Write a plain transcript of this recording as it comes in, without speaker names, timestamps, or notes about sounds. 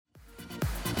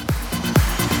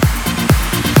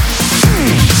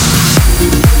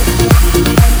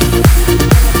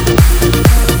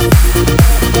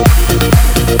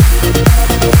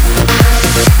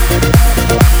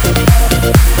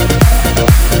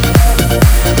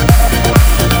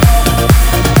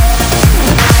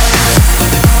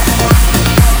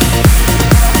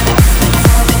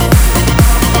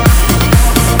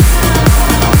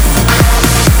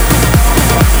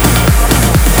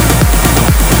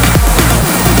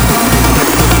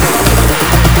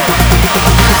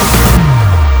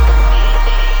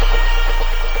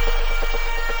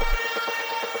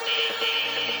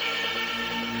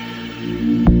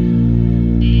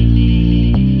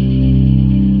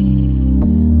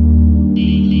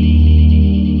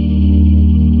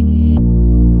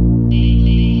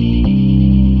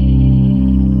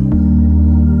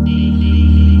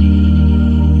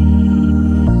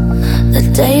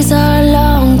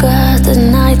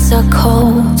eyes are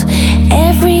cold.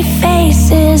 Every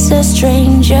face is a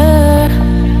stranger.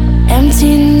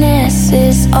 Emptiness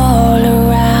is all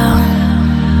around.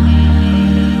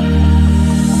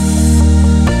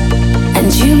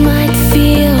 And you might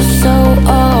feel so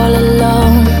all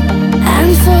alone.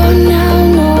 And for now,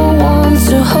 no one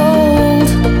to hold.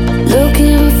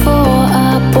 Looking for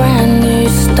a brand new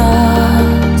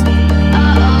start.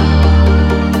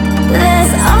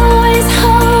 There's always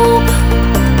hope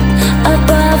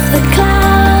above the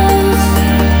clouds.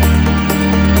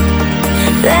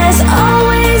 There's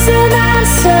always an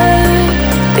answer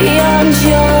beyond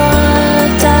your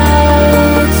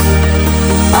doubts.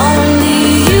 Only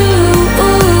you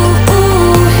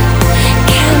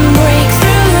can break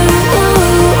through.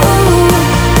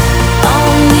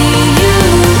 Only you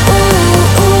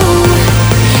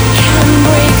can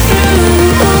break through.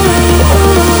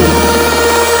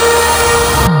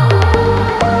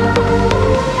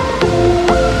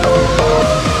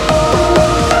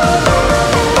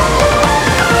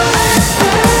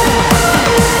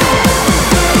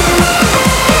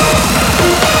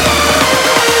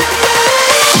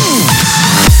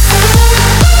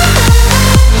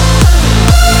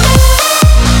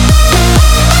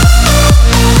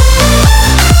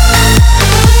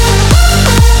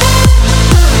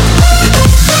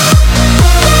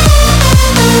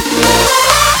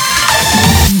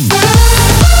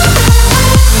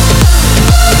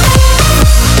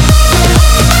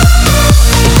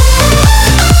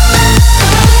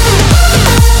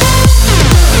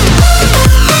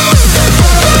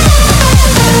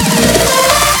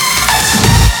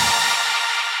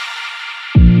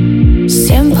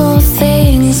 Simple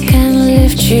things can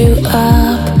lift you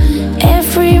up.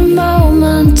 Every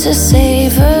moment to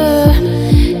savor.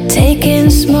 Taking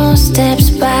small steps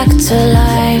back to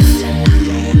life.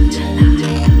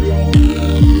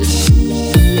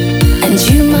 And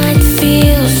you might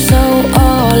feel so